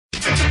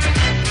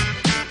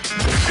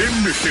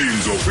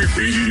Imihlinzo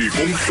kwibhili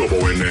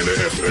kumhlobo wenene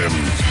FM.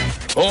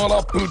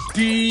 Hola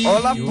puti.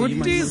 Hola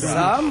puti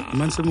zam.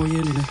 Manse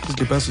moyeni ne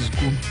izilibhasi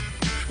zikhulu.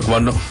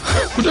 Wano.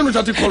 Kutheni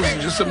uthatha icall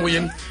nje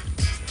semoyeni?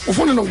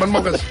 Ufuna nokubani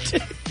makazi?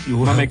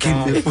 Mama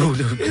Kim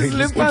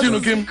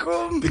Uthini Kim?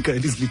 Bika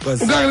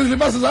izilibhasi. Ukanga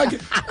izilibhasi zakhe.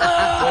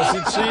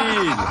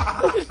 Wasithini.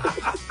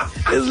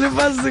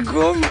 Izilibhasi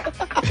zikhulu.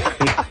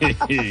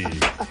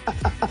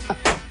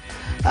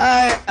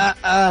 Ay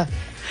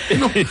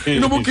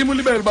Inobukhima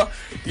ulibele ba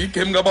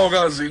igame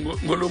kabawukazi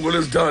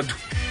ngolwesithathu.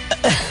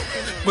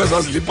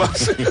 Kwezazi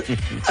libhasi.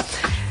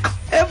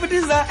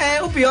 Ebutiza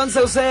uBeyonce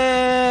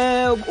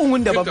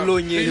ungundaba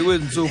mlonyeni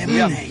kwenzuku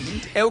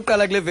ya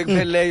uqala kule veki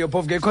pheleyo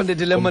phofu ke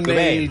content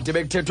lemonade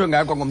bekuthethwe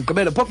ngakho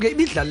ngomgqibelo phofu ke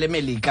ibidla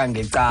lemelika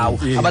ngecawu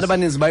abantu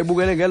abaninzi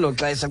bayibukele ngelo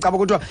xesha caba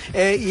kuthiwa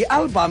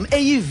i-album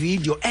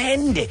eyivideo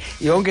ende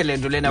yonke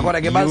lento lena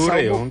kodwa ke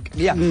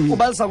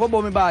ubalisa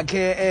kobomi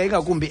bakhe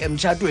ingakumbi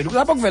emtshatweni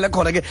lapho kuvele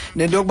khona ke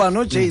nento yokuba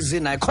no-Jay-Z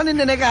naye khona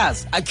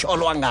inenekazi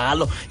atyholwa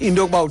ngalo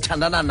into yokuba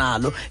uthandana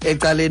nalo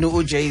ecaleni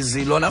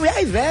u-Jay-Z lona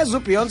uyayiveza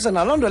uBeyonce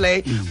naloo nto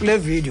leyo kule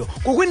video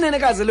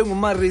kukwinenekazi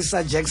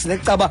lenguMarisa Jackson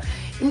ecaba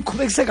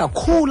imkhubekise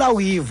kakhulu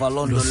awiva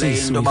loo nto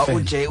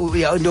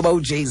leyo into yoba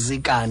uJay-Z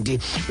kanti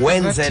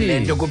wenze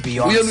lento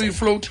kuBeyonce uyena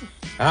uyifloat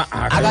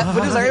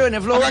akafundisa ke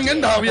yona flow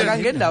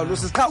akangendawo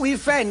lusisi cha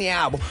uyifan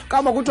yabo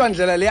kama kuthiwa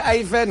ndlela le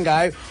ayifan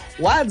ngayo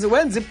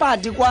wenza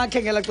ipati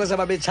kwakhe ngela xesha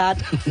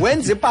babetshata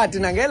wenza ipati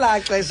nangela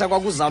xesha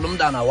kwakuzala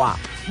umntana wabo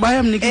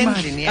bayamnika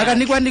imali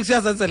akanikwa nix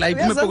uyazenzela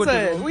iphume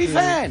pokothweni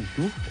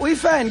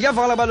uyifan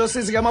kuyavakala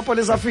balosisi ke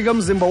amapolisa afika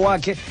umzimba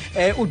wakhe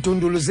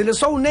udunduluzile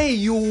so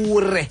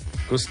uneyure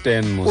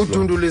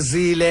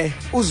udunduluzile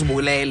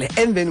uzibulele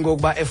emveni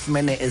kokuba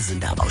efumene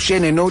ezindaba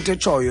ushene note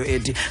etshoyo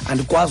ethi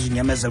andikwazi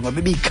unyamezela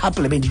ngoba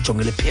beyikhapule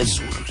bendijongele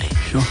phezulu le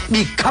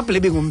beyikhapule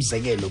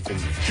bengumzekelo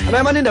kumle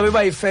abamani indaba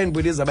ebayifan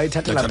budiza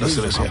bayithathela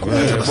phezulu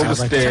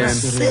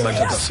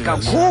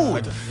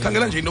kakhulu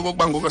khangela nje into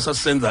kokuba ngoku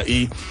sasisenza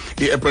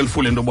i-April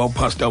Fool into yoba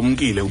upastor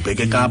umkile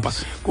ubheke Kapa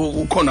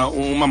ukhona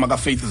umama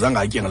kaFaith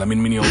zangatye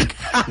ngalamini yonke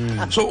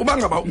so uba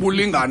ngaba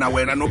ubulingana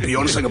wena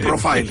noBeyonce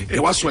ngeprofile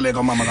ewasweleka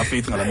umama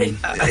kaFaith ngalamini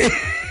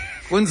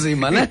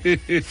kunzima ne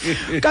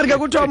kanti ke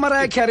kuthiwa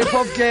uMariah Carey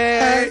phofu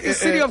ke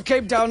City of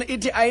Cape Town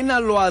ithi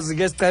ayinalwazi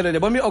ke sicelo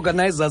lebo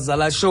organizers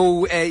zala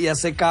show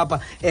yaseKapa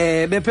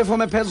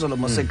beperforme phezulu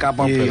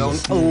moseKapa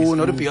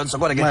Beyonce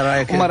kodwa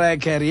ke uMariah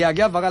Carey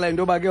yakuyavakala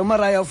into yoba ke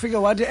uMariah ufike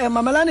wathi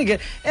mamelani ke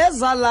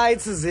eza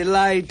lights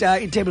zilighta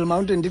iTable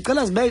Mountain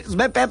ndicela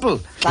zibe purple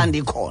xa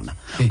ndikhona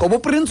ngoba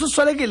uPrince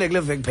uswelekile kule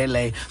veki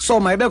pheleyo so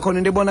mayibe khona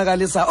into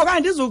ebonakalisa okanye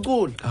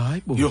ndizucula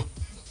hayibo yo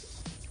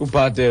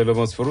ubhatelo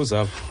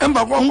masifuruza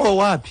emba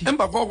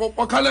kwakho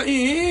kwakhala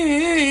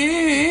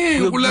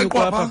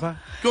kuleqwa pha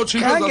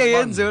kange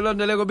yenziwe loo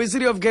nto le ngoba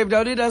i-City of Cape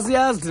Town ithi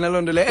asiyazi thina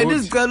loo nto le and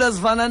izicelo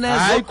ezifana nezo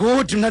hayi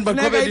good mna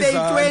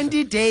ndibaqhubelisa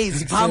 20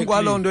 days phambi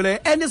kwaloo nto le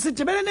and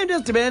sidibene nento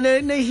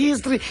ezidibene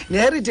ne-history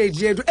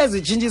ne-heritage yethu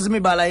ezitshintshisa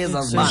imibala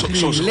yezazibana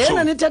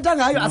lena nithetha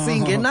ngayo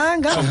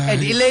asiyingenanga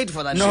and ilate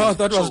for that no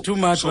that was too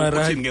much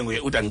uthini ke nguye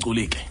uthi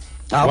andiculike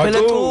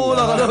phela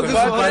cula kaloku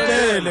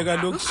babhatele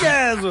kaloku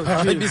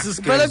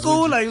phela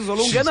cula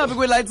izolo ungena phi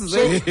kwi-lights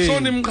zethu so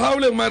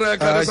nimqhawule uMariah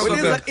Carey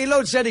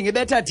i-load shedding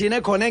ibetha thina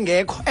ekhona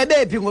engekho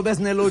ebephi ngoba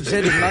esine-load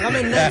shedding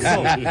makabe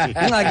neso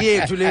ingxaki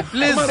yethu le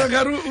please uMariah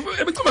Carey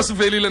ebicimba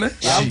sivelile ne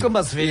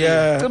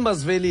cimba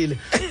sivelile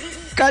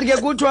kanti ke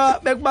kuthiwa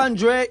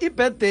bekubanjwe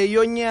i-birthday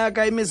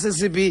yonyaka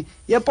eMississippi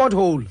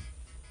ye-pothole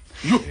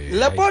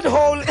le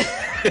pothole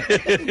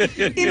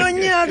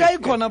inonyaka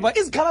ikhona pha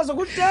izikhalazo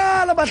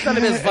kudala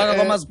bahlale bezifaka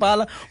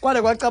kwamasipala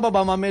kwale kwacaba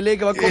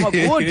bamameleki baqoma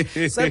good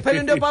sephela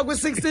into pha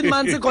kwi-16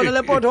 months ikhona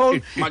le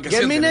pothole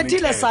ngemini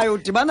ethile sayo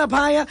udibana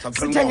phaya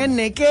sithenge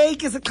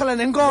nekeyiki sixhela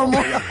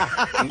nenkomo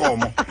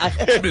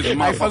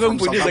ayifake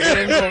umbundise ke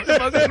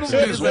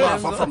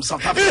nenkomo from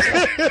South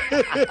Africa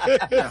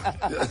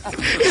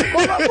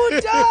ngoba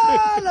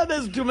kudala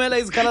bezithumela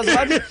izikhalazo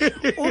bathi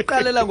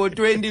uqalela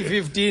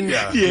ngo-2015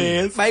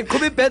 yes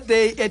bayiqhuba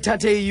ibirthday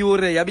ethathe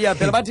iyure yabiya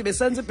phela bathi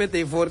besenza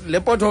ibirthday for le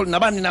pothole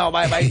nabani nawo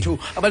bayi-2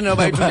 abani nawo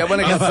bayi-2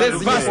 ndiyabona ke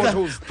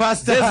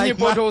zezinye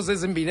potholes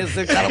ezimbini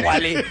eziseqala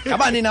kwale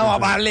ngabani nawo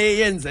abale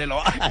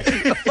yenzelwa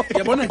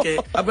yabona ke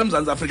apha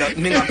eMzantsi Afrika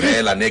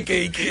ningaphela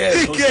nekeyiki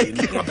ezo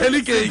ngaphela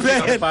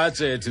ikeyiki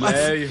budget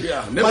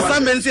leyo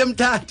masambeni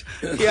siyemthatha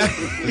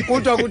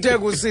kuthiwa kuthe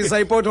kusisa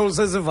ipotholes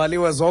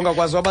ezivaliwe zonke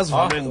kwaziwa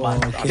bazivalwe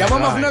ngubani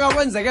yabona kufuneka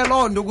kwenzeke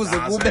loo nto ukuze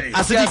kube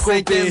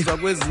asiyasetyenzwa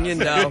kwezinye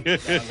indawo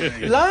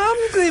laa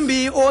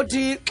mcimbi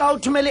othi xa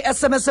uthumela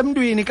i-SMS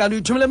emntwini kanti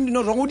uyithumela emntwini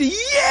orongo uthi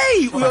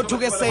yeyi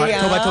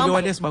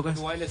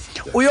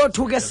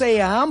uyothuke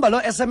seyihamba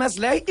loo SMS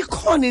leyo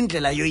ikhona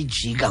indlela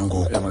yoyijika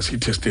ngoku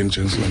masiyithesteni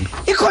gentlemen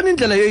ikhona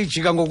indlela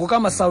yoyijika ngoku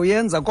kama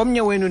sawuyenza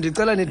komnye wenu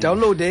ndicela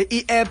nidownloade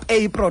i-app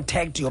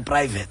eyi-protect your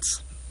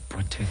privates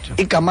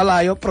igama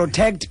layo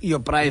protect your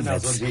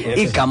privates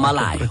igama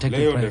layo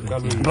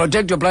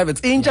protect your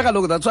privates intsha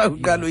kaloku that's why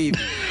uqala uyiva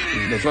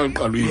that's why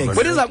uqala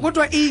uyiva kodwa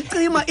kuthiwa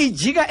icima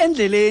ijika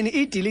endleleni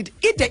idelete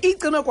ide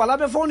icime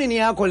kwalapha efonini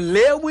yakho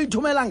le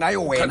ubuyithumela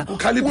ngayo wena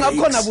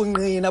ungakhona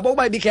bunqina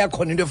bokuba ibikhe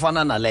yakhona into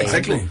efana naleyo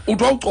exactly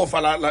uthi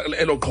wawucofa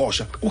elo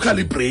qhosha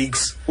ukhali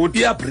breaks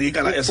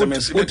iyabreaka la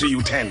SMS ithi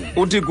U10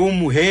 uthi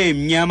kum hey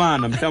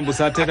mnyamana mhlawumbe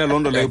usathetha loo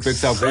nto leyo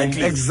ubhekisa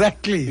kum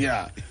exactly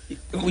yeah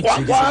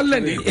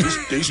kwale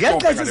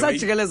ngexesha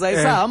isajikeleza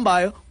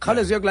isahambayo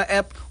khawuleze uye kula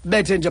app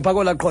ubethe nje phaa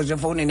kola qhosha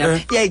efonini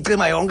yakho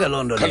iyayicima yonke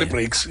loo nto khali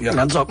breaks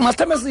nanso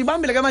masithembe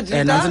siyibambile ke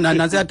majita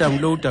nansi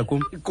yadownloada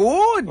kum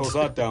good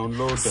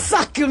usadownloada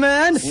suck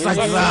man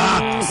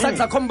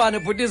sakza khombane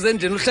bhutize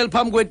endlini uhleli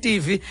phambi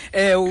kwe-TV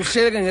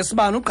usheleke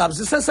ngesibani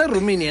ugqabsi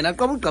seserumini yena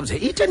qoba ugqabse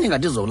itheni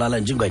ngathi izolala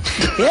njenganye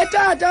he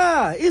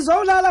tata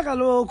izolala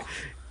kaloku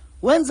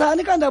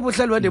wenzani kanti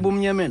abuhleli wede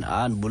bumnyameni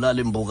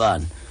ndibulala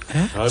imbukane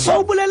so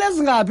ubulele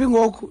ezingaphi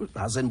ngoku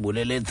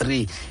asenibulele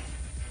 3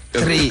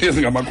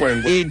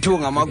 ngamakhwenkwe i2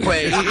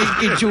 ngamakhwenkwe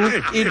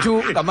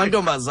i2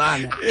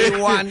 ngamantombazana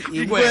i1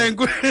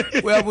 inkwenkwe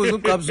uyabuza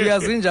ugqabsi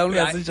uyazinjani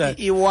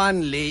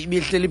i1 le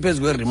ibihleli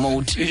phezulu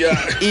kwe-remote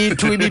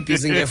i2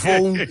 ibibhizi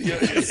ngefone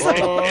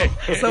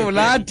so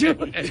lathi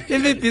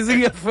ibibhizi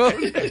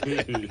ngefone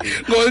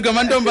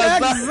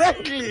ngamantombazana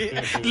exactly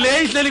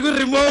le ihleli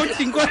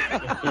kwi-remote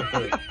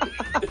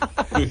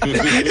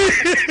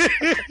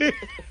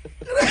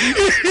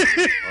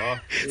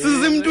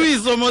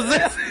sizimntwiso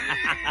moses